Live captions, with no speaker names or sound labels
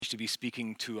to be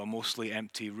speaking to a mostly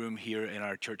empty room here in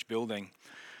our church building.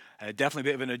 Definitely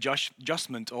a bit of an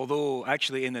adjustment, although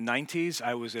actually in the 90s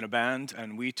I was in a band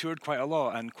and we toured quite a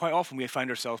lot, and quite often we find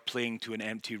ourselves playing to an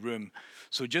empty room.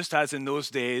 So just as in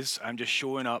those days, I'm just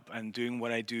showing up and doing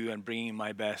what I do and bringing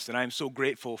my best, and I'm so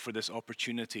grateful for this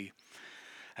opportunity.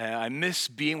 I miss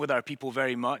being with our people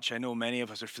very much. I know many of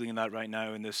us are feeling that right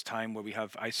now in this time where we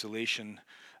have isolation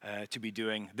to be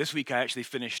doing. This week I actually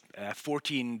finished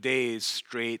 14 days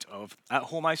straight of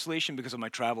at-home isolation because of my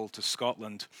travel to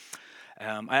Scotland.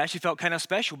 I actually felt kind of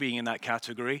special being in that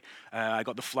category. I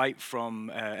got the flight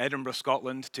from Edinburgh,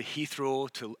 Scotland to Heathrow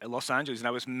to Los Angeles, and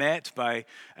I was met by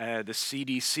the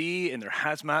CDC in their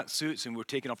hazmat suits, and we were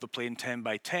taken off the plane 10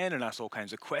 by 10 and asked all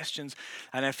kinds of questions,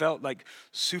 and I felt like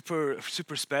super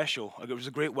special. It was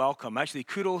a great welcome. Actually,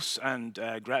 kudos and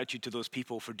gratitude to those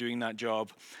people for doing that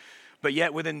job. But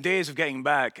yet, within days of getting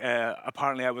back,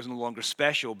 apparently I was no longer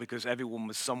special because everyone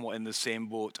was somewhat in the same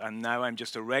boat, and now I'm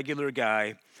just a regular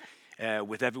guy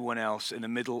with everyone else in the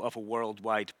middle of a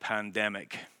worldwide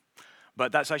pandemic.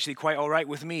 But that's actually quite all right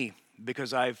with me,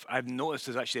 because I've noticed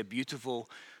there's actually a beautiful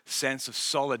sense of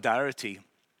solidarity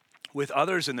with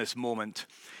others in this moment,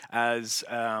 as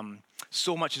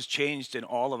so much has changed in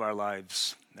all of our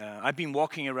lives. I've been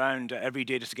walking around every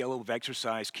day just to get a little bit of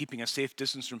exercise, keeping a safe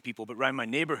distance from people, but around my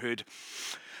neighborhood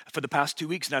for the past 2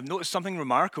 weeks, and I've noticed something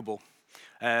remarkable.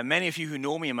 Many of you who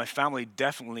know me and my family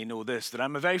definitely know this, that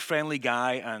I'm a very friendly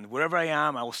guy, and wherever I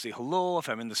am, I will say hello if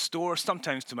I'm in the store,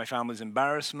 sometimes to my family's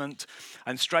embarrassment,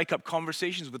 and strike up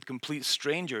conversations with complete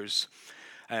strangers.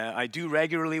 I do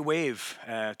regularly wave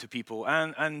to people,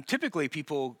 and typically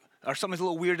people are sometimes a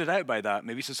little weirded out by that.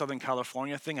 Maybe it's a Southern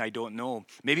California thing, I don't know.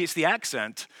 Maybe it's the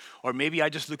accent, or maybe I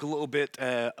just look a little bit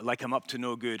like I'm up to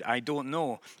no good, I don't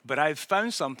know. But I've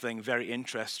found something very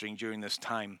interesting during this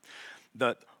time,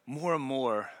 that more and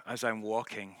more as I'm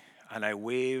walking and I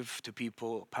wave to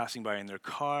people passing by in their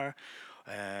car,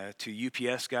 to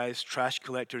UPS guys, trash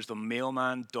collectors, the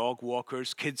mailman, dog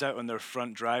walkers, kids out on their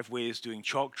front driveways doing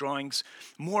chalk drawings,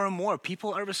 more and more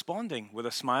people are responding with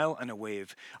a smile and a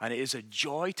wave. And it is a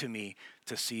joy to me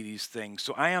to see these things.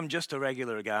 So I am just a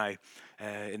regular guy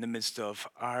in the midst of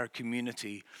our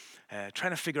community,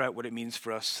 trying to figure out what it means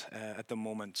for us at the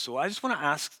moment. So I just want to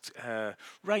ask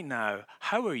right now,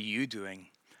 how are you doing?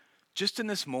 Just in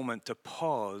this moment, to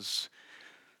pause,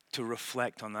 to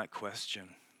reflect on that question.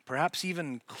 Perhaps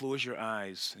even close your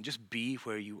eyes and just be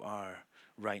where you are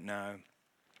right now.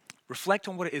 Reflect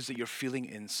on what it is that you're feeling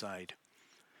inside.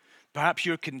 Perhaps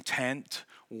you're content,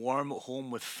 warm at home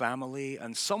with family,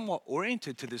 and somewhat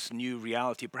oriented to this new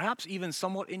reality. Perhaps even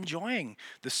somewhat enjoying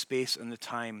the space and the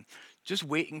time, just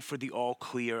waiting for the all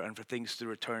clear and for things to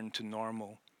return to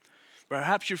normal.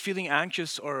 Perhaps you're feeling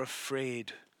anxious or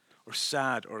afraid, or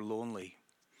sad or lonely.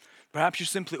 Perhaps you're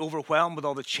simply overwhelmed with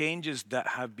all the changes that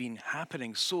have been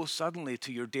happening so suddenly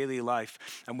to your daily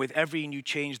life. And with every new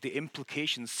change, the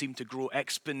implications seem to grow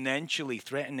exponentially,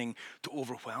 threatening to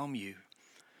overwhelm you.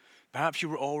 Perhaps you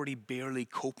were already barely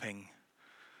coping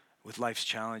with life's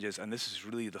challenges, and this is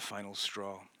really the final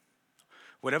straw.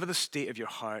 Whatever the state of your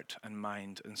heart and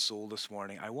mind and soul this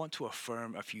morning, I want to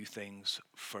affirm a few things.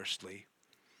 Firstly,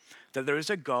 that there is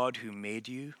a God who made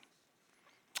you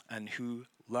and who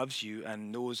loves you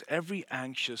and knows every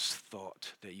anxious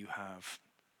thought that you have.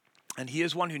 And he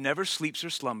is one who never sleeps or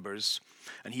slumbers,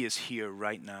 and he is here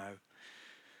right now.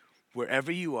 Wherever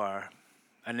you are,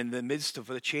 and in the midst of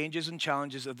the changes and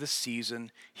challenges of this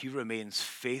season, he remains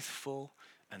faithful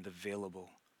and available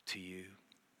to you.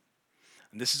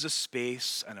 And this is a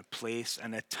space and a place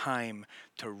and a time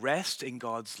to rest in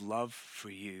God's love for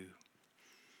you.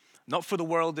 Not for the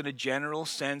world in a general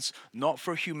sense, not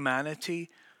for humanity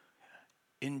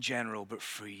in general, but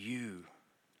for you,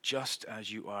 just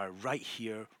as you are right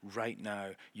here, right now.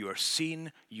 You are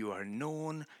seen, you are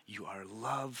known, you are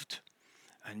loved,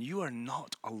 and you are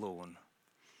not alone.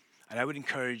 And I would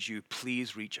encourage you,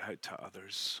 please reach out to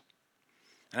others.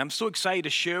 And I'm so excited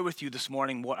to share with you this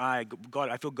morning what I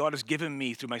feel God has given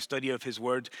me through my study of his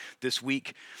word this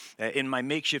week in my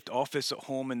makeshift office at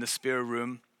home in the spare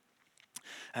room.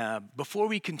 Before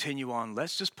we continue on,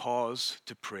 let's just pause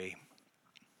to pray.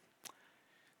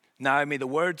 Now may the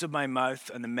words of my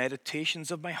mouth and the meditations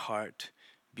of my heart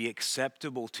be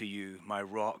acceptable to you, my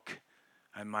rock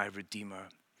and my redeemer.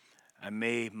 And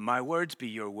may my words be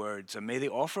your words, and may they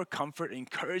offer comfort,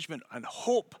 encouragement, and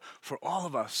hope for all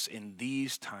of us in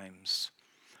these times.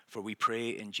 For we pray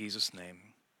in Jesus'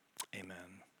 name,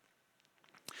 amen.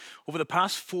 Over the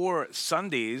past 4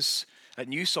 Sundays at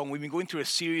New Song, we've been going through a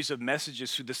series of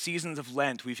messages through the seasons of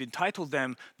Lent. We've entitled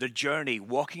them The Journey,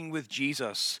 Walking with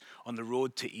Jesus on the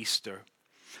Road to Easter.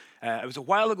 It was a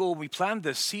while ago when we planned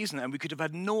this season, and we could have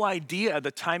had no idea at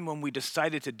the time when we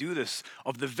decided to do this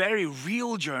of the very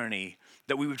real journey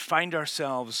that we would find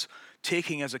ourselves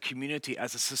taking as a community,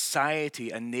 as a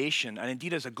society, a nation, and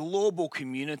indeed as a global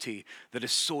community that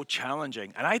is so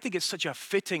challenging. And I think it's such a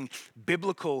fitting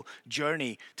biblical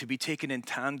journey to be taken in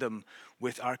tandem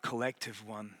with our collective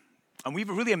one. And we have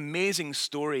a really amazing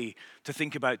story to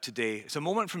think about today. It's a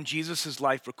moment from Jesus'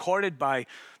 life recorded by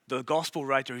the gospel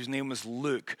writer whose name was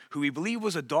Luke, who we believe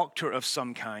was a doctor of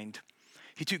some kind.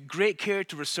 He took great care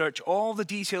to research all the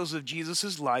details of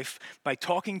Jesus' life by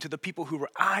talking to the people who were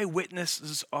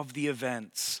eyewitnesses of the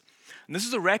events. And this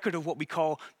is a record of what we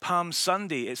call Palm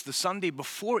Sunday. It's the Sunday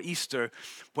before Easter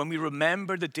when we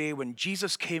remember the day when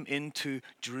Jesus came into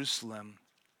Jerusalem.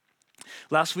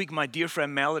 Last week, my dear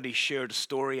friend Melody shared a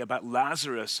story about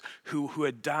Lazarus who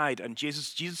had died, and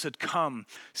Jesus had come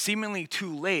seemingly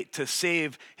too late to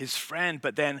save his friend,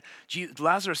 but then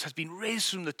Lazarus has been raised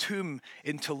from the tomb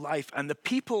into life. And the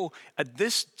people at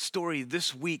this story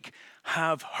this week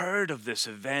have heard of this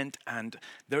event, and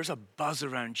there's a buzz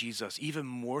around Jesus, even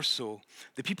more so.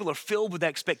 The people are filled with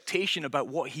expectation about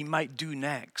what he might do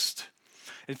next.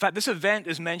 In fact, this event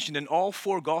is mentioned in all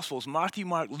four Gospels. Matthew,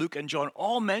 Mark, Luke, and John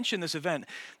all mention this event.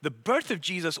 The birth of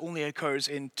Jesus only occurs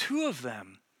in two of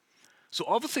them. So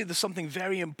obviously there's something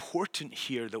very important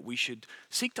here that we should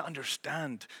seek to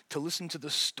understand, to listen to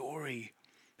the story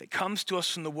that comes to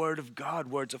us from the Word of God,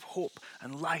 words of hope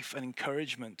and life and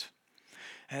encouragement.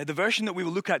 The version that we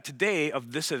will look at today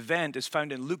of this event is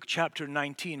found in Luke chapter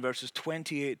 19, verses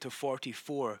 28 to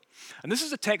 44. And this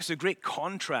is a text of great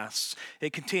contrasts.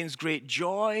 It contains great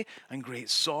joy and great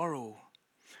sorrow.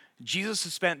 Jesus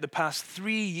has spent the past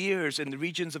 3 years in the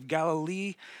regions of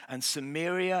Galilee and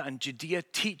Samaria and Judea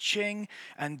teaching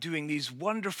and doing these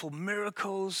wonderful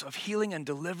miracles of healing and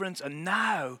deliverance. And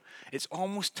now it's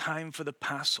almost time for the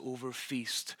Passover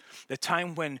feast, the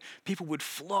time when people would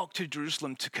flock to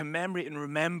Jerusalem to commemorate and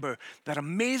remember that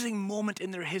amazing moment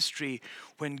in their history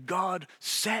when God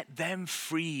set them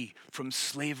free from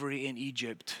slavery in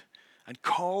Egypt and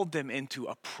called them into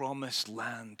a promised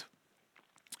land.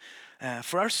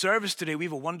 For our service today, we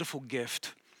have a wonderful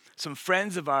gift. Some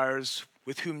friends of ours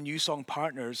with whom New Song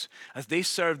partners, as they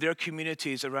serve their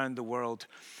communities around the world,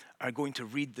 are going to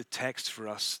read the text for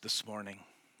us this morning.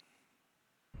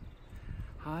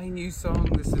 Hi New Song,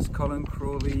 this is Colin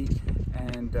Crawley,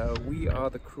 and we are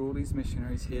the Crawleys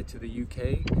missionaries here to the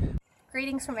UK.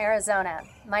 Greetings from Arizona.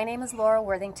 My name is Laura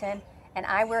Worthington, and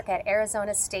I work at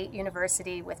Arizona State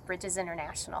University with Bridges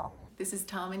International. This is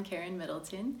Tom and Karen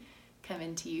Middleton,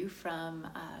 coming to you from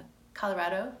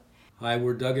Colorado. Hi,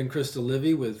 we're Doug and Krista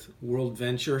Livy with World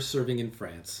Venture, serving in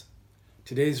France.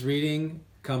 Today's reading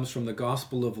comes from the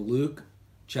Gospel of Luke,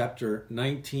 chapter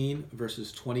 19,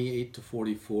 verses 28 to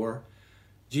 44,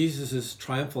 Jesus'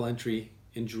 triumphal entry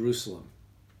in Jerusalem.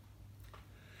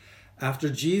 After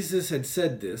Jesus had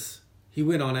said this, he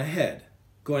went on ahead,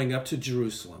 going up to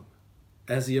Jerusalem.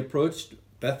 As he approached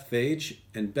Bethphage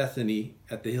and Bethany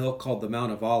at the hill called the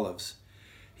Mount of Olives,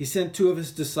 he sent two of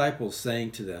his disciples, saying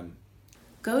to them,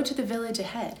 "Go to the village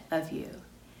ahead of you,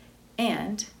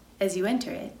 and as you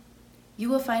enter it, you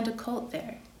will find a colt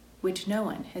there, which no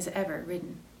one has ever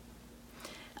ridden.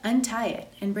 Untie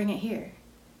it and bring it here.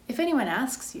 If anyone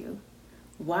asks you,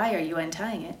 'Why are you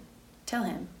untying it?' tell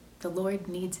him, 'The Lord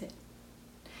needs it.'"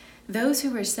 Those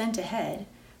who were sent ahead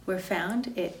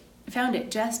found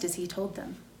it just as he told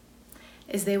them.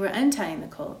 As they were untying the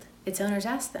colt, its owners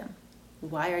asked them,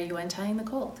 "Why are you untying the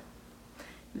colt?"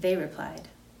 They replied,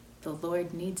 "The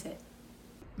Lord needs it."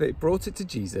 They brought it to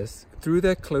Jesus, threw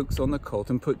their cloaks on the colt,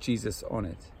 and put Jesus on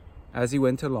it. As he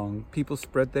went along, people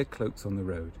spread their cloaks on the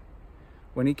road.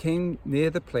 When he came near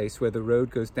the place where the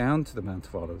road goes down to the Mount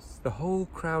of Olives, the whole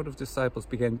crowd of disciples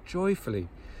began joyfully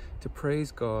to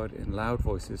praise God in loud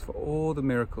voices for all the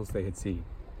miracles they had seen.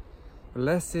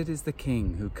 "Blessed is the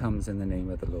King who comes in the name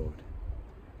of the Lord.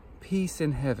 Peace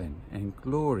in heaven and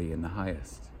glory in the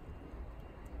highest."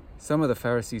 Some of the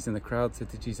Pharisees in the crowd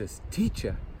said to Jesus,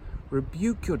 "Teacher,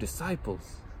 rebuke your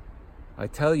disciples." "I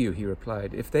tell you," he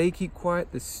replied, "if they keep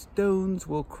quiet, the stones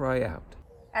will cry out."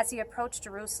 As he approached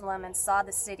Jerusalem and saw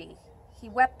the city, he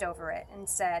wept over it and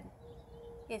said,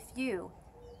 "If you,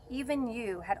 even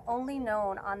you, had only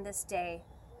known on this day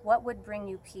what would bring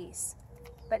you peace,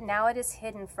 but now it is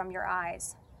hidden from your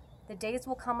eyes. The days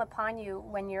will come upon you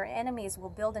when your enemies will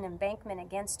build an embankment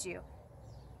against you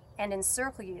and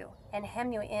encircle you and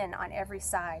hem you in on every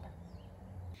side.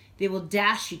 They will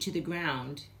dash you to the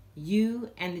ground,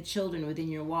 you and the children within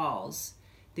your walls.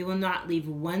 They will not leave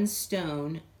one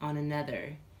stone on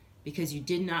another, because you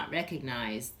did not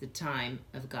recognize the time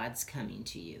of God's coming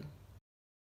to you."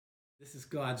 This is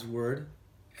God's Word,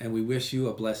 and we wish you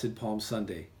a blessed Palm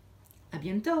Sunday. À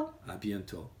bientôt. A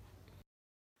bientôt.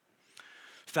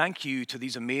 Thank you to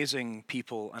these amazing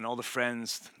people and all the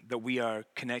friends that we are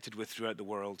connected with throughout the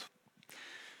world.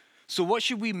 So what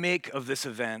should we make of this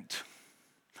event?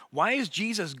 Why is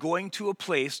Jesus going to a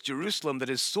place, Jerusalem, that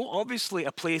is so obviously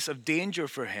a place of danger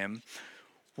for him?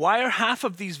 Why are half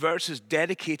of these verses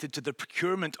dedicated to the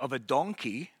procurement of a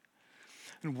donkey?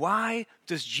 And why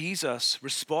does Jesus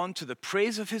respond to the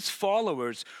praise of his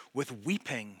followers with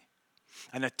weeping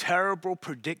and a terrible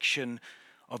prediction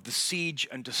of the siege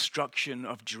and destruction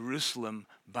of Jerusalem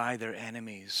by their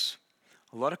enemies?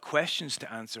 A lot of questions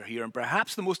to answer here, and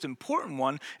perhaps the most important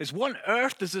one is, what on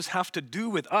earth does this have to do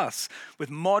with us, with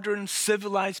modern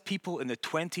civilized people in the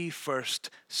 21st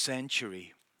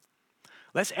century?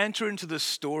 Let's enter into this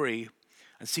story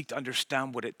and seek to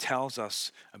understand what it tells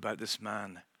us about this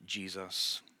man,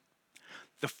 Jesus.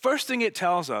 The first thing it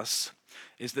tells us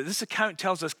is that this account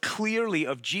tells us clearly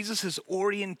of Jesus'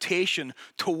 orientation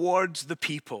towards the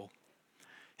people.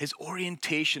 His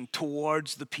orientation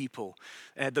towards the people.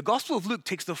 The Gospel of Luke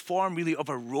takes the form really of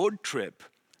a road trip.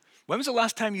 When was the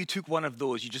last time you took one of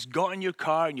those? You just got in your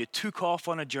car and you took off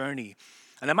on a journey.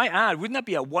 And I might add, wouldn't that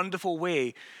be a wonderful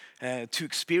way to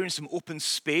experience some open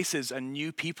spaces and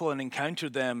new people and encounter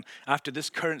them after this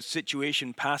current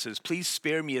situation passes? Please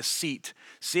spare me a seat.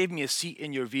 Save me a seat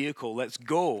in your vehicle. Let's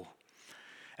go.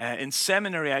 In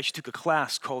seminary, I actually took a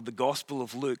class called The Gospel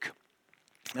of Luke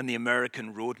and the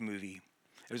American Road Movie.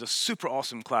 It was a super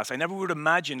awesome class. I never would have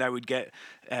imagined I would get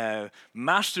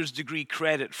master's degree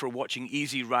credit for watching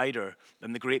Easy Rider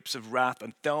and The Grapes of Wrath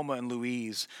and Thelma and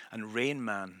Louise and Rain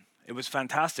Man. It was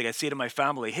fantastic. I say to my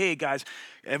family, hey guys,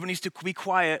 everyone needs to be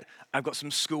quiet. I've got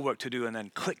some schoolwork to do. And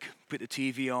then click, put the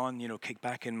TV on, kick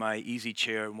back in my easy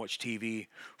chair and watch TV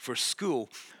for school.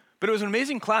 But it was an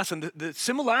amazing class, and the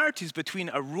similarities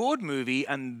between a road movie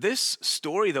and this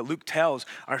story that Luke tells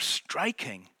are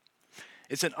striking.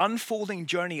 It's an unfolding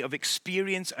journey of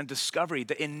experience and discovery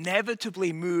that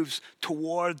inevitably moves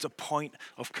towards a point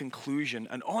of conclusion.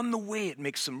 And on the way, it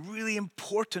makes some really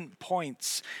important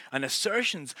points and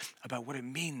assertions about what it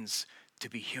means to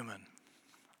be human.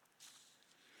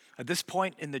 At this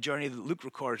point in the journey that Luke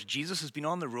records, Jesus has been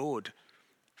on the road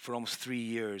for almost 3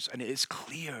 years, and it is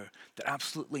clear that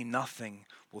absolutely nothing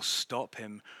will stop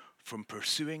him from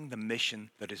pursuing the mission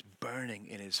that is burning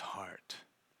in his heart.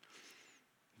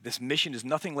 This mission is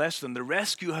nothing less than the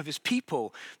rescue of his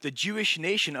people, the Jewish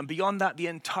nation, and beyond that, the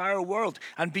entire world,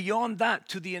 and beyond that,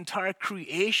 to the entire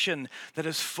creation that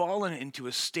has fallen into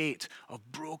a state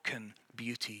of broken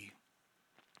beauty.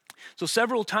 So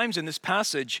several times in this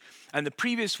passage and the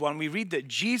previous one, we read that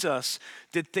Jesus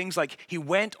did things like he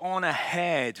went on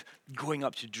ahead going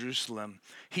up to Jerusalem.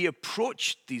 He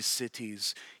approached these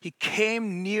cities. He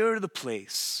came near the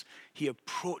place. He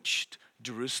approached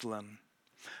Jerusalem.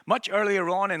 Much earlier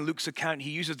on in Luke's account,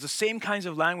 he uses the same kinds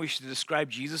of language to describe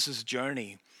Jesus'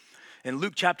 journey. In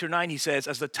Luke chapter 9, he says,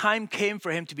 as the time came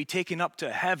for him to be taken up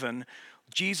to heaven,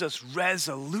 Jesus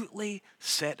resolutely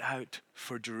set out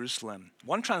for Jerusalem.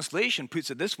 One translation puts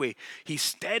it this way: he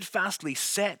steadfastly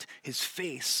set his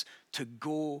face to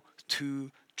go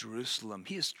to Jerusalem.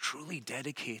 He is truly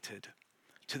dedicated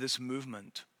to this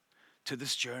movement, to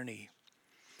this journey.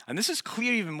 And this is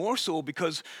clear even more so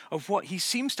because of what he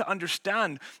seems to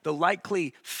understand, the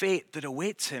likely fate that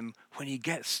awaits him when he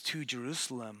gets to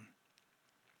Jerusalem.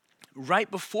 Right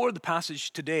before the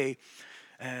passage today,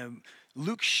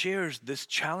 Luke shares this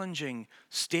challenging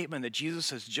statement that Jesus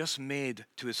has just made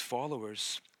to his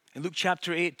followers. In Luke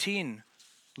chapter 18,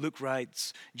 Luke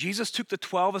writes, Jesus took the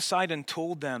 12 aside and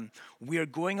told them, we are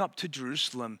going up to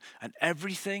Jerusalem, and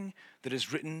everything that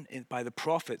is written by the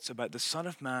prophets about the Son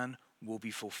of Man will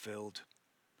be fulfilled.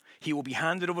 He will be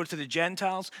handed over to the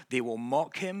Gentiles. They will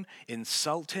mock him,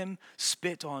 insult him,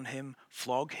 spit on him,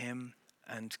 flog him,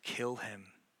 and kill him.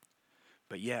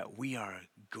 But yet we are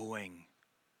going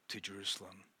to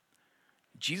Jerusalem.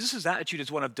 Jesus' attitude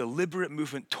is one of deliberate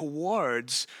movement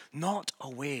towards, not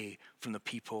away from the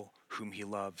people whom he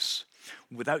loves,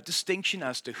 without distinction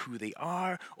as to who they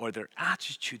are or their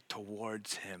attitude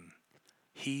towards him.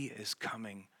 He is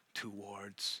coming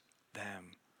towards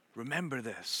them. Remember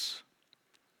this.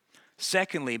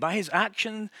 Secondly, by his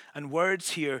action and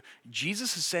words here,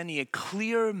 Jesus is sending a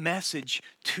clear message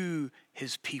to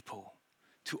his people,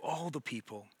 to all the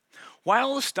people. Why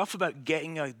all the stuff about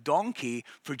getting a donkey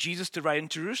for Jesus to ride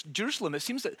into Jerusalem? It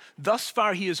seems that thus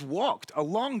far he has walked a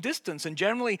long distance and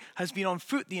generally has been on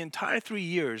foot the entire 3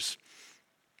 years.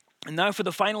 And now for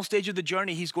the final stage of the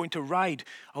journey, he's going to ride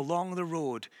along the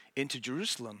road into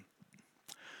Jerusalem.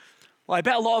 Well, I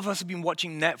bet a lot of us have been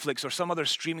watching Netflix or some other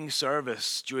streaming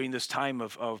service during this time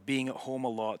of being at home a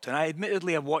lot. And I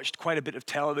admittedly have watched quite a bit of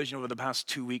television over the past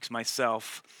 2 weeks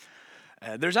myself.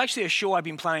 There's actually a show I've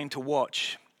been planning to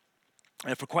watch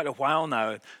for quite a while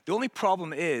now. The only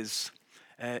problem is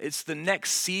it's the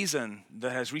next season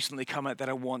that has recently come out that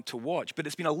I want to watch. But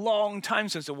it's been a long time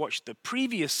since I watched the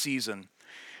previous season.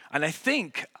 And I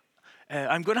think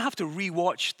I'm going to have to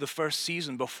rewatch the first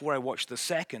season before I watch the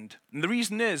second. And the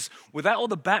reason is, without all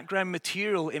the background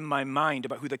material in my mind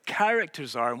about who the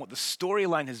characters are and what the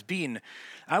storyline has been,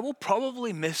 I will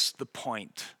probably miss the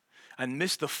point and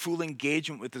miss the full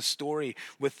engagement with the story,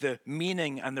 with the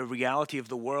meaning and the reality of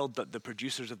the world that the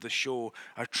producers of the show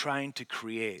are trying to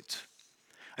create.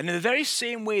 And in the very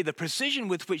same way, the precision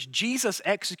with which Jesus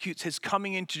executes his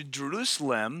coming into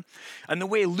Jerusalem and the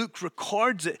way Luke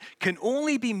records it can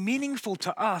only be meaningful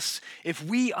to us if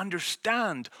we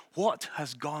understand what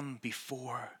has gone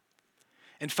before.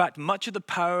 In fact, much of the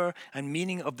power and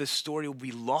meaning of this story will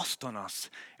be lost on us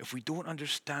if we don't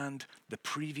understand the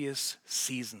previous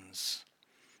seasons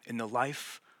in the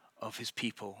life of his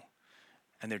people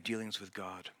and their dealings with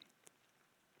God.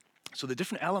 So the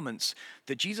different elements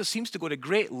that Jesus seems to go to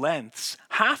great lengths,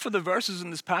 half of the verses in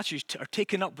this passage are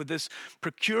taken up with this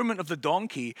procurement of the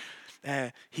donkey.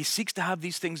 He seeks to have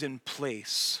these things in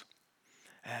place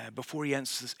before he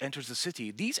enters the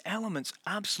city. These elements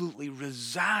absolutely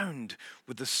resound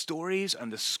with the stories and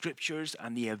the scriptures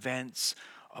and the events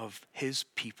of his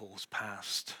people's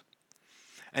past.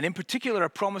 And in particular, a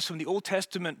promise from the Old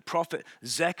Testament prophet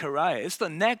Zechariah. It's the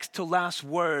next to last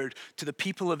word to the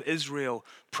people of Israel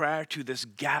prior to this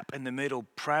gap in the middle,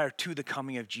 prior to the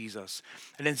coming of Jesus.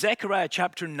 And in Zechariah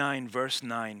chapter 9, verse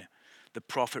 9, the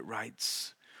prophet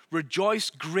writes, "Rejoice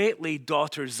greatly,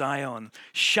 daughter Zion.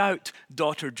 Shout,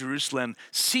 daughter Jerusalem.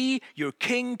 See, your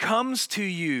king comes to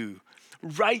you,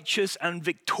 righteous and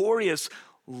victorious,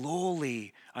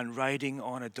 lowly and riding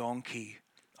on a donkey,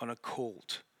 on a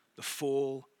colt, the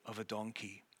foal of a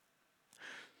donkey."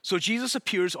 So Jesus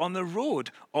appears on the road,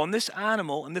 on this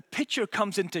animal, and the picture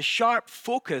comes into sharp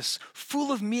focus,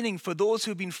 full of meaning for those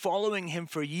who've been following him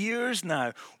for years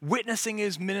now, witnessing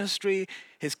his ministry,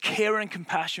 his care and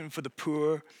compassion for the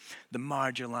poor, the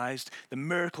marginalized, the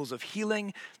miracles of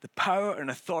healing, the power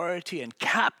and authority and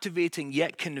captivating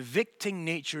yet convicting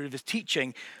nature of his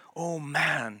teaching. Oh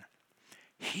man,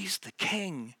 he's the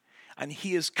king. And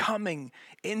he is coming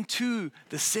into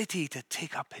the city to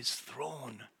take up his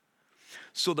throne.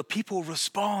 So the people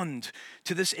respond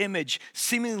to this image,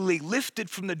 seemingly lifted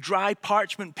from the dry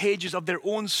parchment pages of their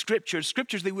own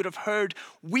scriptures they would have heard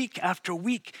week after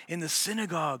week in the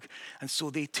synagogue. And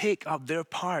so they take up their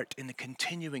part in the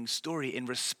continuing story in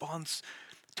response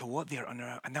to what they are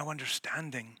now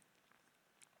understanding.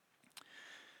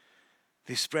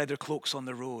 They spread their cloaks on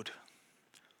the road,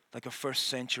 like a first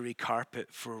century carpet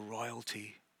for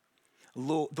royalty.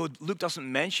 Though Luke doesn't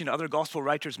mention, other gospel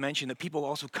writers mention that people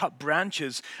also cut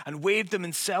branches and waved them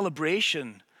in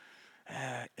celebration,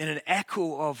 in an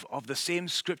echo of the same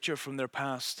scripture from their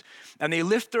past. And they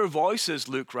lift their voices,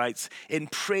 Luke writes, in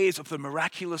praise of the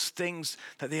miraculous things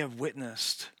that they have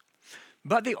witnessed.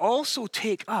 But they also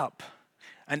take up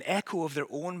an echo of their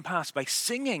own past by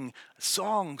singing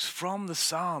songs from the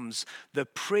Psalms, the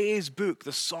praise book,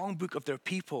 the song book of their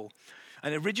people,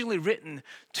 and originally written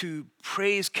to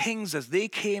praise kings as they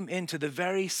came into the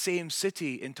very same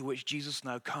city into which Jesus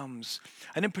now comes.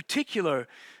 And in particular,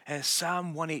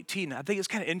 Psalm 118. I think it's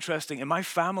kind of interesting. In my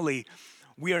family,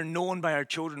 we are known by our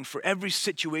children for every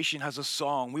situation has a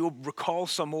song. We will recall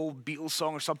some old Beatles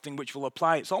song or something which will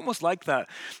apply. It's almost like that.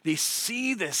 They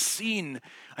see this scene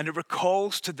and it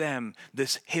recalls to them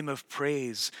this hymn of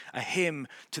praise, a hymn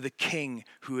to the King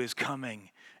who is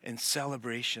coming in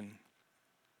celebration.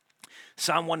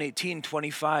 Psalm 118,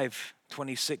 25,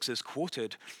 26 is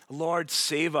quoted. "Lord,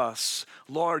 save us.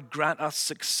 Lord, grant us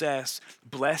success.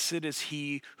 Blessed is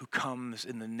he who comes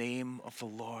in the name of the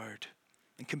Lord."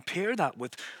 And compare that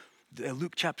with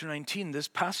Luke chapter 19, this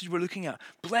passage we're looking at.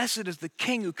 "Blessed is the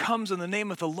King who comes in the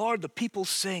name of the Lord," the people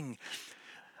sing.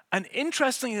 And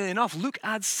interestingly enough, Luke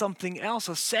adds something else,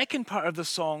 a second part of the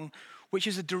song, which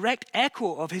is a direct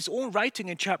echo of his own writing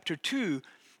in chapter 2,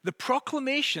 the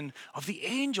proclamation of the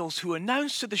angels who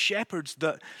announced to the shepherds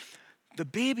that the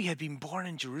baby had been born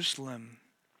in Jerusalem.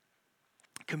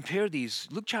 Compare these.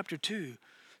 Luke chapter 2.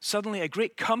 "Suddenly a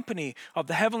great company of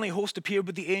the heavenly host appeared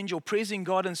with the angel, praising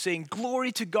God and saying,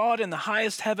 'Glory to God in the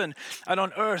highest heaven, and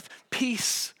on earth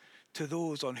peace to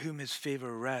those on whom his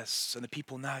favor rests.'" And the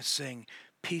people now sing,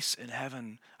 "Peace in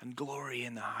heaven and glory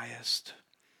in the highest."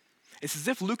 It's as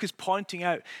if Luke is pointing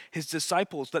out his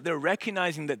disciples that they're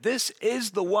recognizing that this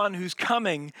is the one whose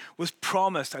coming was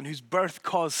promised and whose birth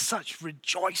caused such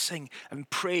rejoicing and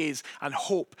praise and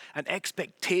hope and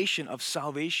expectation of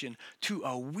salvation to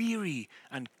a weary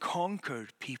and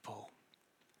conquered people.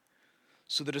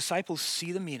 So the disciples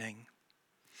see the meaning,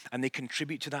 and they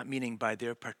contribute to that meaning by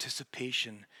their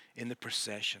participation in the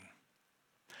procession.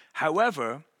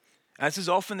 However, as is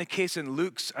often the case in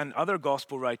Luke's and other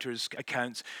gospel writers'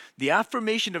 accounts, the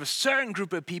affirmation of a certain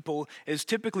group of people is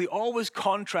typically always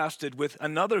contrasted with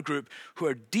another group who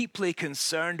are deeply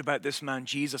concerned about this man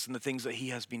Jesus and the things that he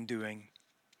has been doing.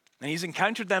 And he's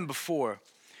encountered them before,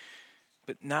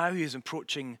 but now he is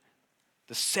approaching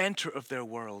the center of their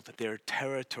world, their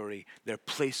territory, their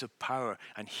place of power,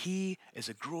 and he is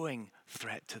a growing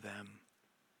threat to them.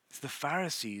 It's the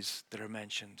Pharisees that are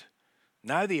mentioned.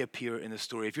 Now they appear in the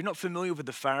story. If you're not familiar with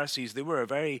the Pharisees, they were a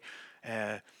very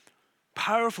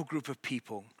powerful group of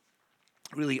people,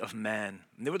 really of men.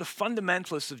 And they were the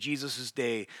fundamentalists of Jesus'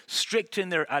 day, strict in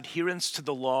their adherence to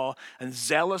the law and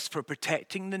zealous for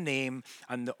protecting the name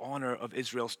and the honor of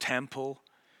Israel's temple,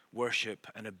 worship,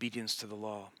 and obedience to the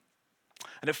law.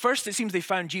 And at first it seems they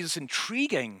found Jesus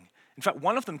intriguing. In fact,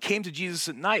 one of them came to Jesus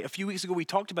at night. A few weeks ago, we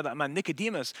talked about that man,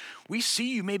 Nicodemus. We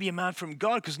see you may be a man from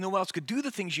God because no one else could do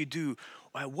the things you do.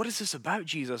 What is this about,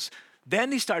 Jesus? Then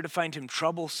they started to find him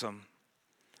troublesome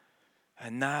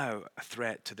and now a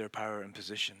threat to their power and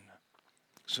position.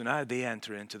 So now they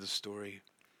enter into the story.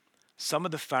 Some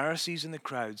of the Pharisees in the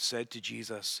crowd said to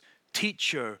Jesus,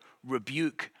 "Teacher,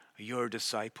 rebuke your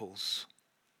disciples."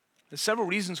 There's several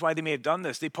reasons why they may have done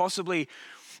this. They possibly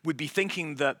would be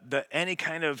thinking that any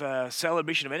kind of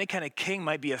celebration of any kind of king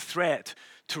might be a threat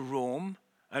to Rome.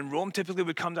 And Rome typically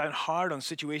would come down hard on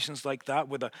situations like that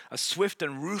with a swift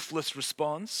and ruthless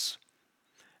response.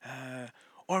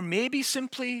 Or maybe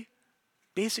simply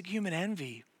basic human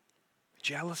envy,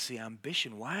 jealousy,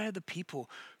 ambition. Why are the people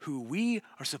who we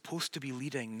are supposed to be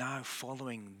leading now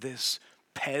following this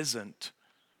peasant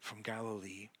from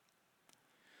Galilee?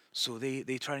 So they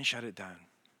try and shut it down.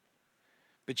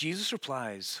 But Jesus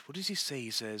replies, what does he say?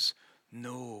 He says,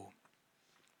 no.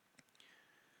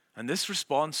 And this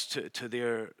response to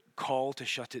their call to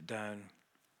shut it down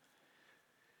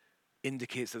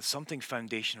indicates that something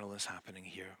foundational is happening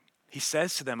here. He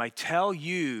says to them, I tell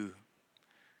you,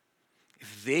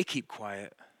 if they keep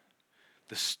quiet,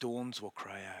 the stones will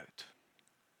cry out.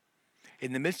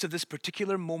 In the midst of this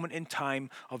particular moment in time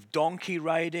of donkey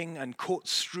riding and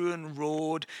coat-strewn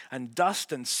road and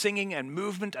dust and singing and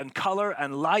movement and color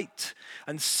and light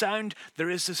and sound, there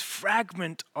is this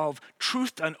fragment of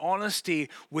truth and honesty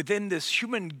within this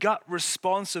human gut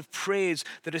response of praise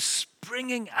that is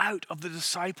springing out of the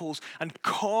disciples and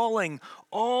calling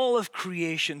all of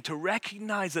creation to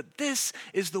recognize that this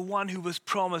is the one who was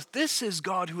promised. This is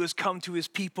God who has come to his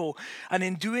people. And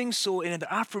in doing so, in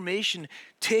the affirmation,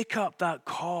 take up that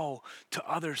call to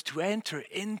others to enter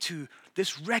into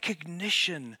this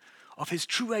recognition of his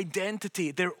true identity,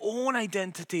 their own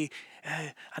identity,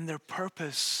 and their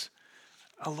purpose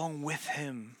along with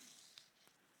him.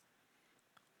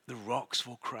 The rocks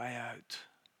will cry out.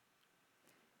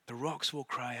 The rocks will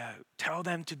cry out. Tell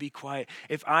them to be quiet.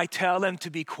 If I tell them to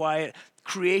be quiet,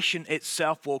 creation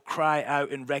itself will cry out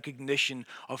in recognition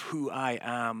of who I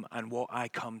am and what I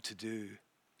come to do.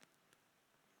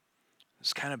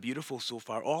 It's kind of beautiful so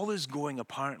far. All is going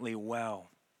apparently well.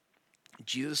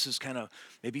 Jesus is kind of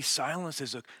maybe silenced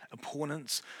his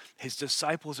opponents. His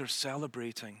disciples are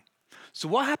celebrating. So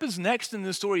what happens next in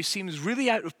the story seems really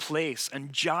out of place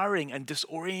and jarring and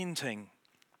disorienting.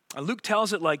 And Luke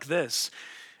tells it like this.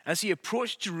 As he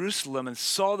approached Jerusalem and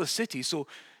saw the city, so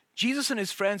Jesus and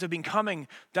his friends have been coming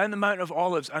down the Mount of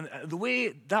Olives, and the way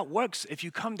that works, if you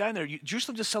come down there,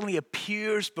 Jerusalem just suddenly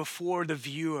appears before the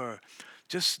viewer,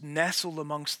 just nestled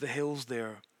amongst the hills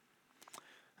there.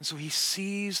 And so he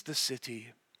sees the city,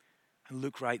 and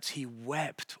Luke writes, he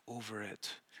wept over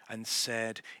it and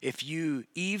said, if you,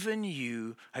 even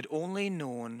you, had only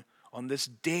known on this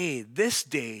day,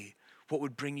 what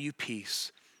would bring you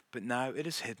peace, but now it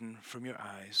is hidden from your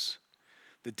eyes.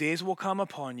 The days will come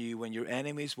upon you when your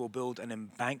enemies will build an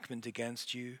embankment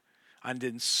against you and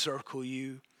encircle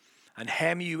you and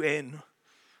hem you in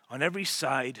on every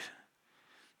side.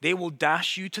 They will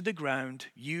dash you to the ground,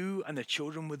 you and the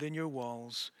children within your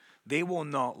walls. They will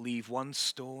not leave one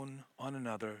stone on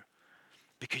another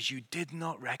because you did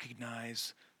not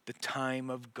recognize the time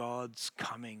of God's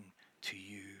coming to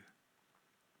you.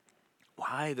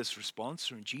 Why this response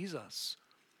from Jesus?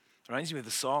 Reminds me of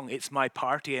the song, It's My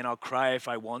Party and I'll Cry If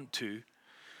I Want to.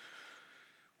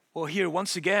 Well, here,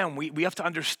 once again, we have to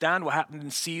understand what happened in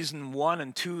season 1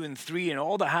 and 2 and 3 and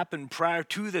all that happened prior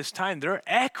to this time. There are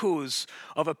echoes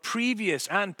of a previous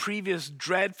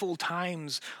dreadful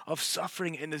times of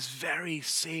suffering in this very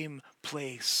same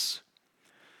place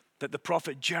that the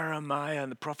prophet Jeremiah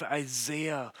and the prophet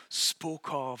Isaiah spoke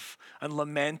of and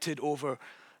lamented over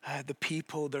the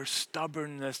people, their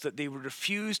stubbornness, that they would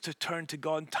refuse to turn to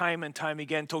God time and time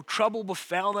again till trouble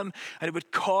befell them and it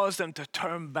would cause them to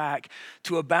turn back,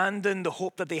 to abandon the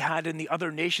hope that they had in the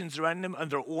other nations around them and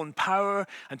their own power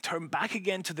and turn back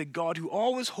again to the God who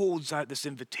always holds out this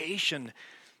invitation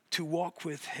to walk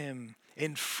with him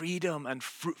in freedom and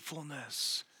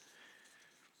fruitfulness.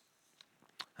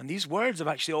 And these words have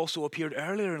actually also appeared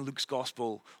earlier in Luke's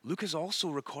gospel. Luke has also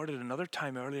recorded another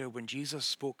time earlier when Jesus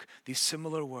spoke these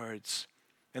similar words.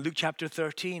 In Luke chapter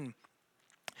 13,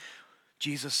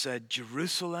 Jesus said,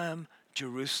 "Jerusalem,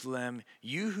 Jerusalem,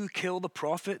 you who kill the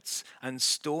prophets and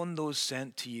stone those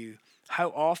sent to you, how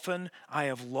often I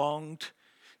have longed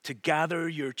to gather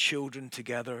your children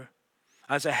together,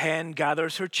 as a hen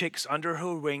gathers her chicks under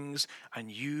her wings,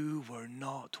 and you were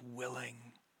not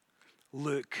willing.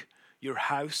 Look, your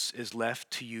house is left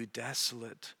to you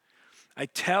desolate. I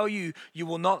tell you, you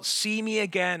will not see me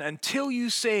again until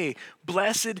you say,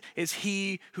 'Blessed is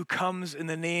he who comes in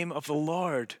the name of the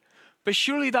Lord.'" But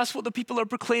surely that's what the people are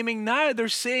proclaiming now. They're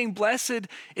saying, "Blessed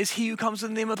is he who comes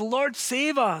in the name of the Lord.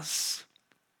 Save us."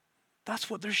 That's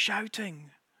what they're shouting.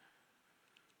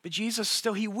 But Jesus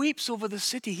still, he weeps over the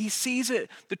city. He sees it,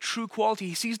 the true quality.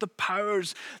 He sees the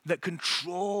powers that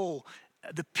control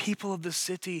the people of the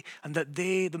city and that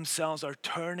they themselves are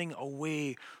turning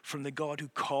away from the God who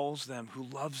calls them, who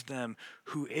loves them,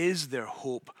 who is their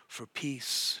hope for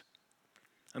peace.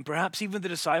 And perhaps even the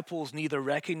disciples neither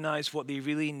recognize what they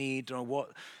really need or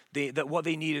what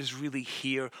they need is really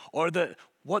here, or that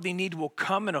what they need will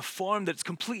come in a form that's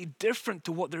completely different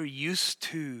to what they're used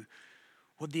to,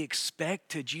 what they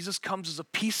expected. Jesus comes as a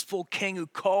peaceful king who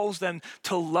calls them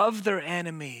to love their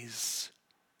enemies.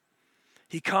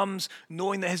 He comes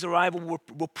knowing that his arrival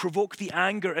will provoke the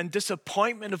anger and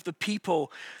disappointment of the people,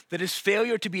 that his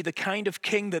failure to be the kind of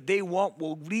king that they want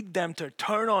will lead them to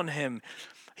turn on him.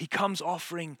 He comes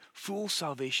offering full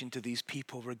salvation to these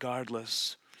people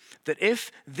regardless. That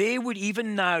if they would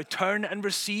even now turn and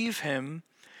receive him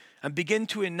and begin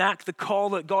to enact the call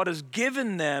that God has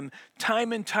given them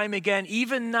time and time again,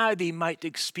 even now they might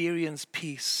experience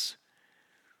peace.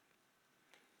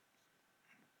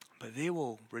 But they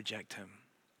will reject him.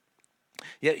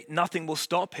 Yet nothing will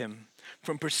stop him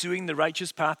from pursuing the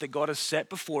righteous path that God has set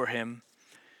before him.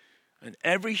 And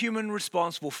every human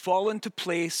response will fall into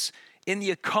place in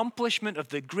the accomplishment of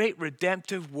the great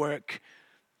redemptive work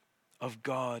of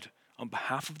God on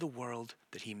behalf of the world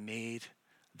that he made,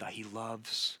 that he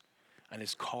loves, and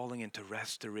is calling into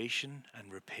restoration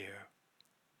and repair.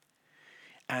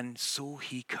 And so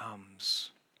he comes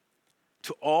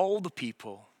to all the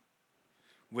people,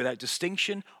 without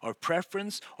distinction or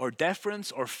preference or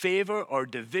deference or favor or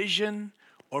division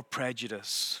or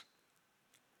prejudice.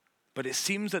 But it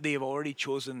seems that they have already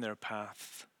chosen their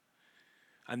path,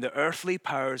 and the earthly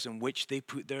powers in which they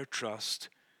put their trust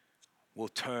will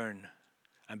turn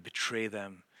and betray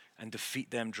them and defeat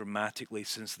them dramatically,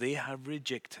 since they have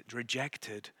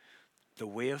rejected the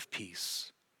way of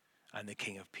peace and the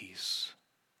King of Peace.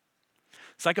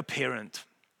 It's like a parent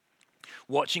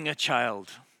watching a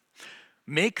child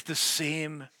make the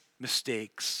same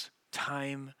mistakes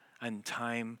time and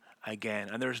time again.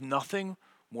 And there's nothing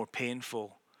more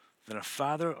painful than a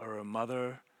father or a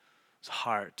mother's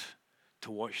heart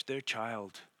to watch their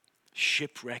child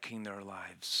shipwrecking their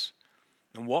lives.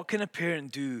 And what can a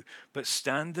parent do but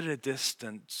stand at a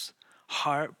distance,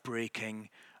 heartbreaking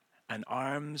and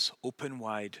arms open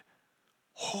wide,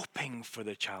 hoping for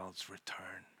the child's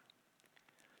return?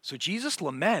 So Jesus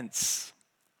laments.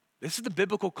 This is the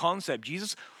biblical concept.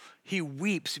 Jesus, he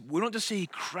weeps. We don't just say he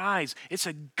cries. It's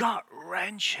a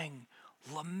gut-wrenching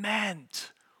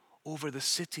lament over the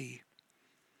city.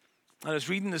 I was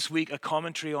reading this week a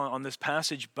commentary on this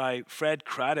passage by Fred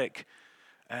Craddock.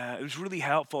 It was really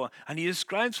helpful. And he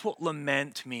describes what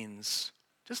lament means.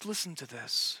 Just listen to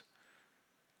this.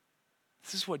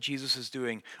 This is what Jesus is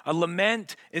doing. A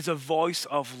lament is a voice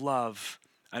of love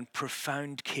and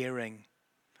profound caring,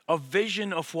 a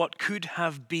vision of what could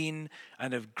have been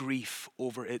and of grief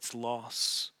over its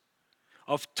loss,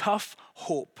 of tough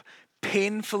hope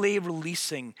painfully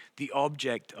releasing the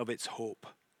object of its hope,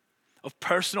 of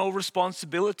personal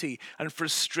responsibility and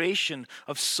frustration,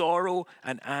 of sorrow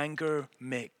and anger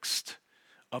mixed,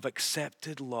 of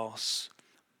accepted loss,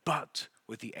 but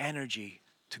with the energy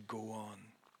to go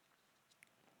on.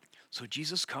 So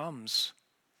Jesus comes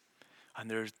And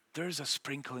there's a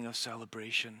sprinkling of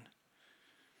celebration.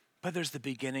 But there's the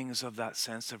beginnings of that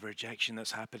sense of rejection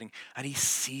that's happening. And he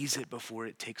sees it before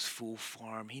it takes full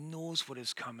form. He knows what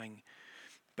is coming.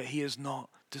 But he is not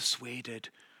dissuaded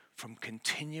from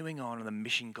continuing on in the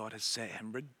mission God has set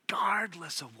him,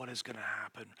 regardless of what is going to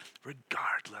happen.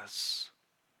 Regardless.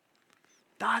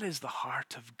 That is the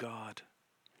heart of God.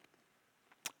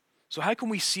 So how can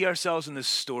we see ourselves in this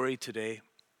story today?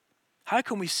 How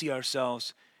can we see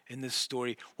ourselves in this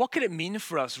story? What could it mean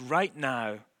for us right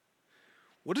now?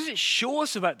 What does it show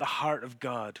us about the heart of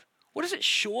God? What does it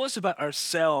show us about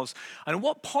ourselves? And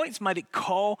what points might it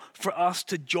call for us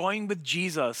to join with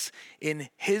Jesus in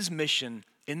his mission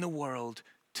in the world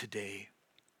today?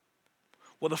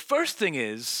 Well, the first thing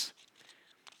is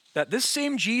that this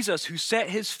same Jesus who set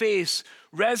his face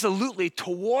resolutely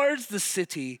towards the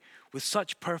city with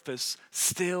such purpose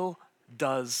still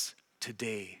does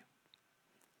today.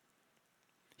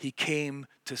 He came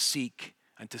to seek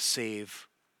and to save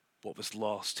what was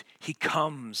lost. He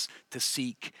comes to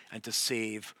seek and to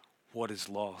save what is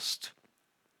lost.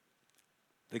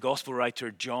 The gospel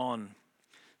writer John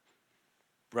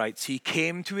writes, he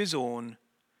came to his own,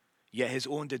 yet his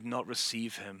own did not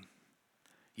receive him.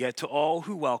 Yet to all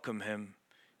who welcome him,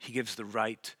 he gives the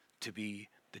right to be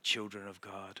the children of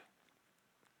God.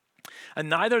 And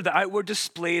neither the outward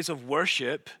displays of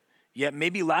worship, yet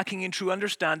maybe lacking in true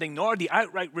understanding, nor the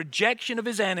outright rejection of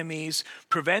his enemies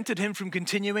prevented him from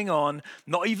continuing on,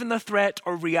 not even the threat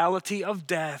or reality of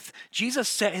death. Jesus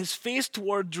set his face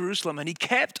toward Jerusalem and he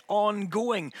kept on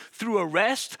going through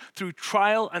arrest, through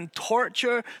trial and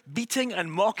torture, beating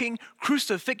and mocking,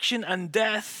 crucifixion and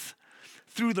death,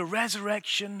 through the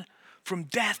resurrection, from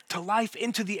death to life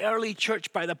into the early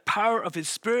church by the power of his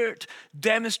Spirit,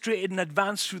 demonstrated and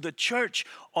advanced through the church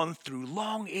on through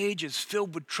long ages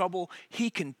filled with trouble. He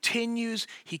continues,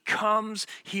 he comes,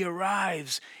 he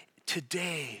arrives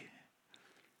today.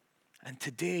 And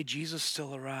today Jesus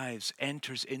still arrives,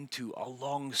 enters into,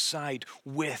 alongside,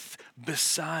 with,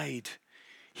 beside.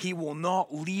 He will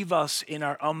not leave us in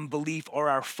our unbelief or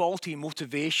our faulty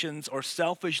motivations or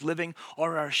selfish living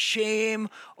or our shame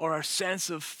or our sense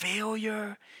of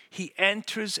failure. He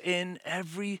enters in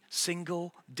every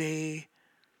single day.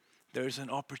 There's an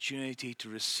opportunity to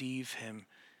receive him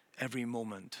every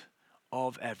moment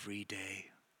of every day.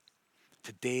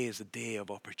 Today is a day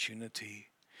of opportunity.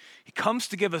 He comes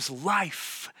to give us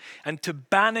life and to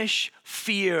banish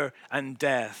fear and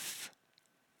death.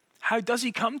 How does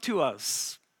he come to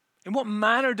us? In what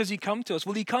manner does he come to us?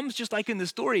 Well, he comes just like in the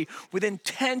story, with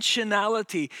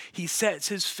intentionality. He sets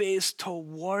his face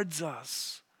towards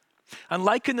us. And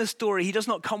like in the story, he does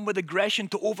not come with aggression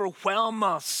to overwhelm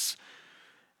us,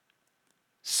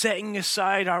 setting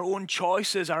aside our own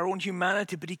choices, our own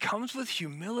humanity, but he comes with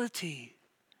humility.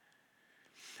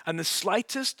 And the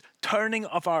slightest turning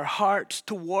of our hearts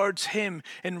towards him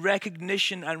in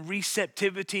recognition and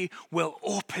receptivity will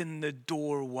open the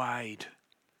door wide.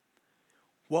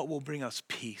 What will bring us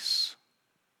peace?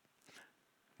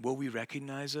 Will we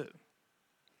recognize it?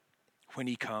 When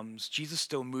he comes, Jesus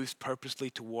still moves purposely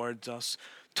towards us,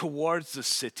 towards the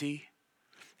city.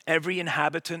 Every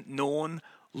inhabitant known,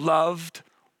 loved,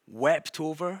 wept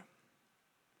over.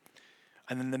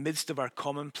 And in the midst of our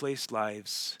commonplace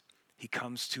lives, he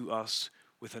comes to us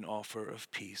with an offer of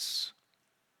peace.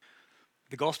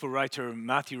 The gospel writer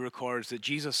Matthew records that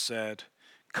Jesus said,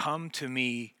 "Come to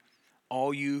me,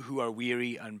 all you who are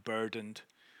weary and burdened,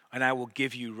 and I will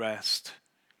give you rest.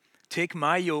 Take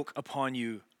my yoke upon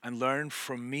you and learn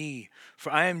from me, for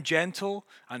I am gentle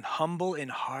and humble in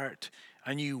heart,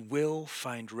 and you will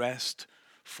find rest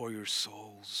for your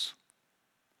souls."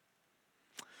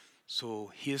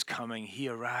 So he is coming, he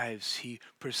arrives, he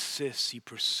persists, he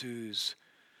pursues.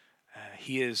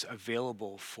 He is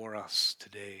available for us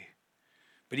today.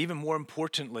 But even more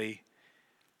importantly,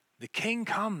 the King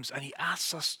comes and he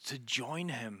asks us to join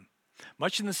him.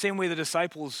 Much in the same way the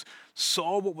disciples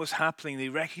saw what was happening, they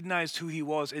recognized who he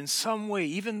was in some way,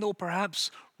 even though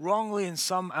perhaps wrongly in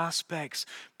some aspects,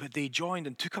 but they joined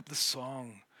and took up the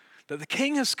song that the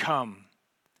King has come.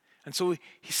 And so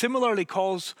he similarly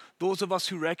calls those of us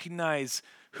who recognize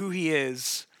who he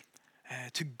is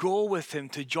to go with him,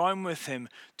 to join with him,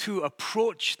 to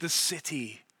approach the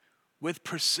city with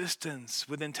persistence,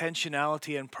 with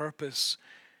intentionality and purpose,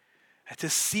 to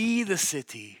see the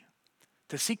city,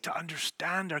 to seek to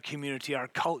understand our community, our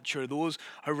culture, those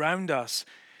around us,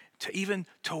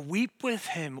 to weep with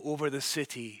him over the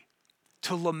city,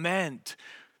 to lament,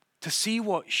 to see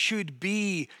what should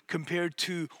be compared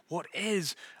to what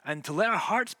is, and to let our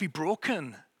hearts be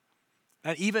broken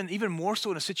And even more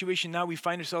so in a situation now, we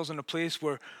find ourselves in a place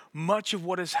where much of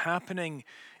what is happening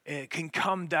can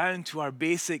come down to our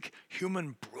basic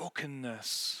human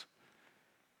brokenness.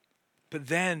 But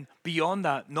then beyond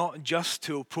that, not just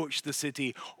to approach the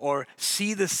city or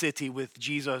see the city with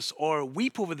Jesus or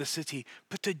weep over the city,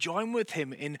 but to join with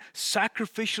him in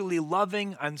sacrificially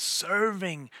loving and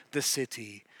serving the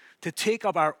city, to take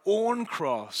up our own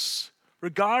cross,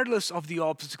 regardless of the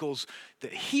obstacles,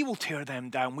 that he will tear them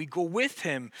down. We go with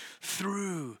him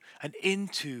through and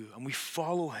into, and we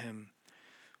follow him.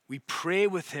 We pray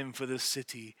with him for this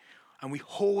city. And we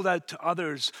hold out to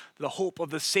others the hope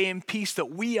of the same peace that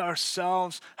we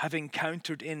ourselves have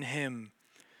encountered in him.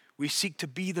 We seek to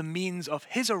be the means of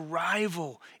his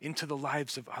arrival into the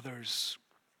lives of others.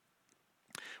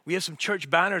 We have some church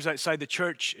banners outside the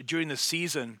church during the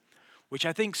season, which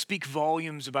I think speak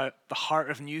volumes about the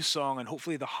heart of New Song and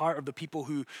hopefully the heart of the people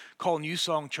who call New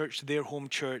Song Church their home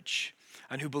church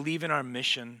and who believe in our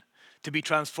mission to be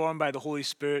transformed by the Holy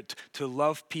Spirit, to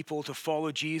love people, to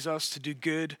follow Jesus, to do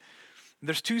good.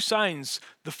 There's two signs.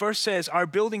 The first says, our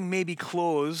building may be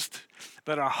closed,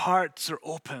 but our hearts are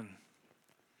open.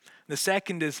 The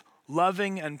second is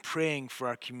loving and praying for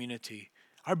our community.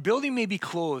 Our building may be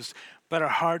closed, but our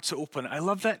hearts are open. I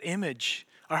love that image.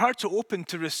 Our hearts are open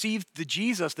to receive the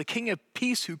Jesus, the King of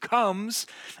Peace who comes,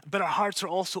 but our hearts are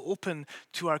also open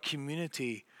to our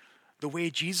community, the way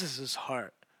Jesus'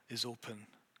 heart is open.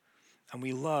 And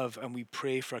we love and we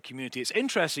pray for our community. It's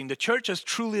interesting, the church has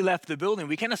truly left the building.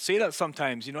 We kind of say that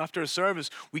sometimes, after a service,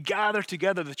 we gather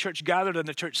together, the church gathered and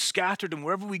the church scattered, and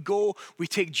wherever we go, we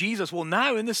take Jesus. Well,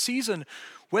 now in this season,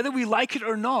 whether we like it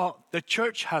or not, the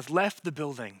church has left the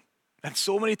building. And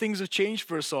so many things have changed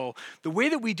for us all. The way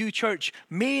that we do church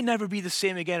may never be the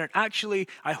same again, and actually,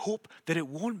 I hope that it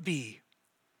won't be.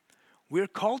 We're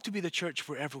called to be the church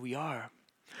wherever we are.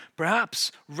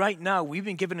 Perhaps right now we've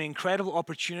been given an incredible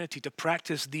opportunity to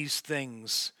practice these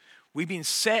things. We've been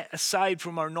set aside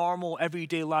from our normal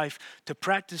everyday life to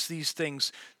practice these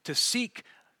things, to seek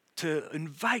to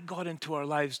invite God into our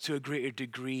lives to a greater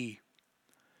degree,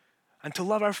 and to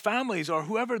love our families or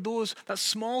whoever that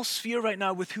small sphere right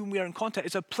now with whom we are in contact.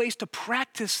 It's a place to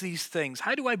practice these things.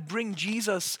 How do I bring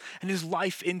Jesus and his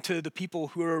life into the people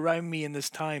who are around me in this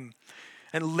time?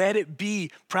 And let it be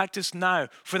practiced now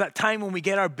for that time when we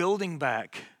get our building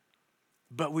back,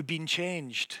 but we've been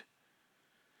changed.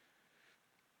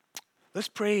 Let's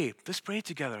pray. Let's pray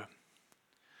together.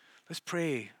 Let's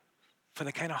pray for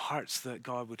the kind of hearts that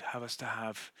God would have us to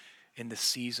have in this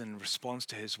season in response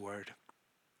to his word.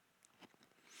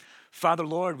 Father,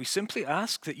 Lord, we simply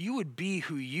ask that you would be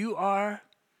who you are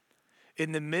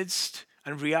in the midst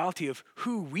and reality of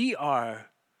who we are.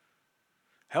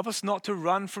 Help us not to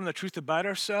run from the truth about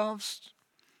ourselves.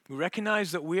 We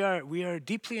recognize that we are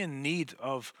deeply in need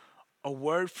of a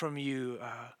word from you.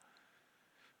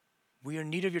 We are in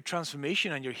need of your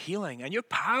transformation and your healing and your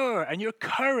power and your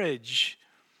courage.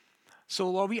 So,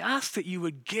 Lord, we ask that you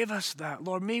would give us that.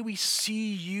 Lord, may we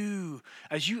see you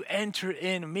as you enter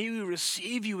in. May we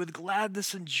receive you with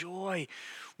gladness and joy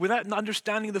without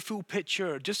understanding the full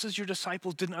picture. Just as your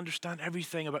disciples didn't understand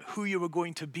everything about who you were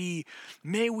going to be,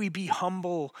 may we be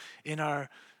humble in our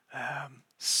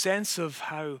sense of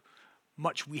how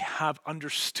much we have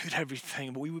understood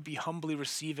everything, but we would be humbly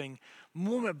receiving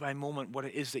moment by moment what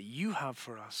it is that you have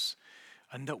for us,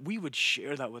 and that we would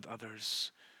share that with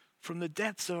others from the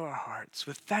depths of our hearts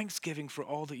with thanksgiving for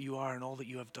all that you are and all that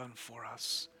you have done for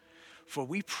us. For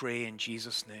we pray in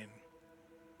Jesus' name.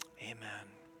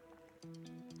 Amen.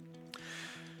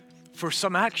 For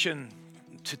some action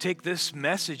to take this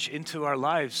message into our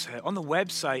lives, on the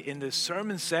website in the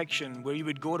sermon section where you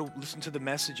would go to listen to the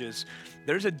messages,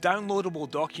 there's a downloadable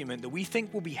document that we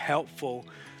think will be helpful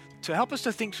to help us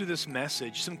to think through this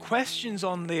message. Some questions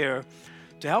on there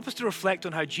to help us to reflect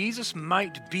on how Jesus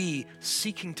might be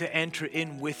seeking to enter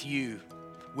in with you,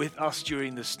 with us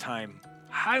during this time.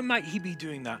 How might he be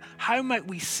doing that? How might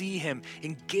we see him,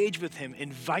 engage with him,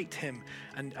 invite him,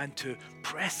 and to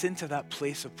press into that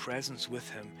place of presence with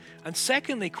him? And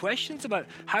secondly, questions about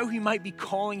how he might be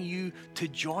calling you to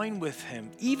join with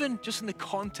him, even just in the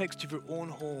context of your own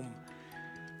home.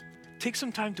 Take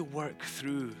some time to work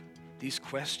through these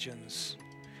questions,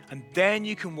 and then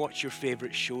you can watch your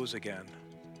favorite shows again.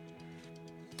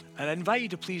 And I invite you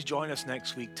to please join us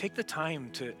next week. Take the time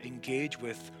to engage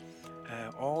with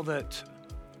all that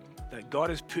God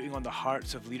is putting on the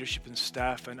hearts of leadership and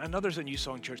staff and others at New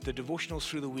Song Church, the devotionals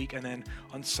through the week, and then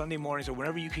on Sunday mornings or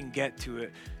whenever you can get to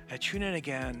it, tune in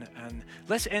again, and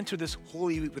let's enter this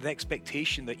Holy Week with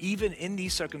expectation that even in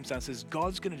these circumstances,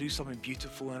 God's going to do something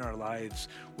beautiful in our lives,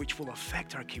 which will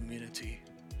affect our community.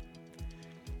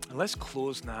 And let's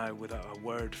close now with a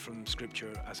word from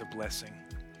Scripture as a blessing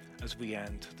as we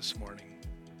end this morning.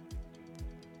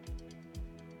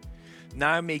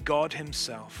 Now may God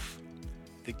himself,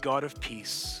 the God of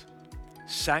peace,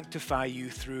 sanctify you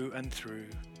through and through.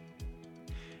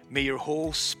 May your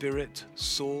whole spirit,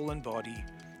 soul, and body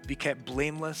be kept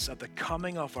blameless at the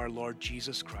coming of our Lord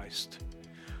Jesus Christ.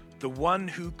 The one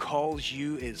who calls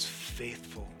you is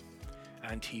faithful,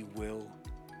 and he will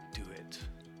do it.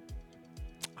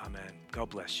 Amen. God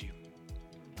bless you.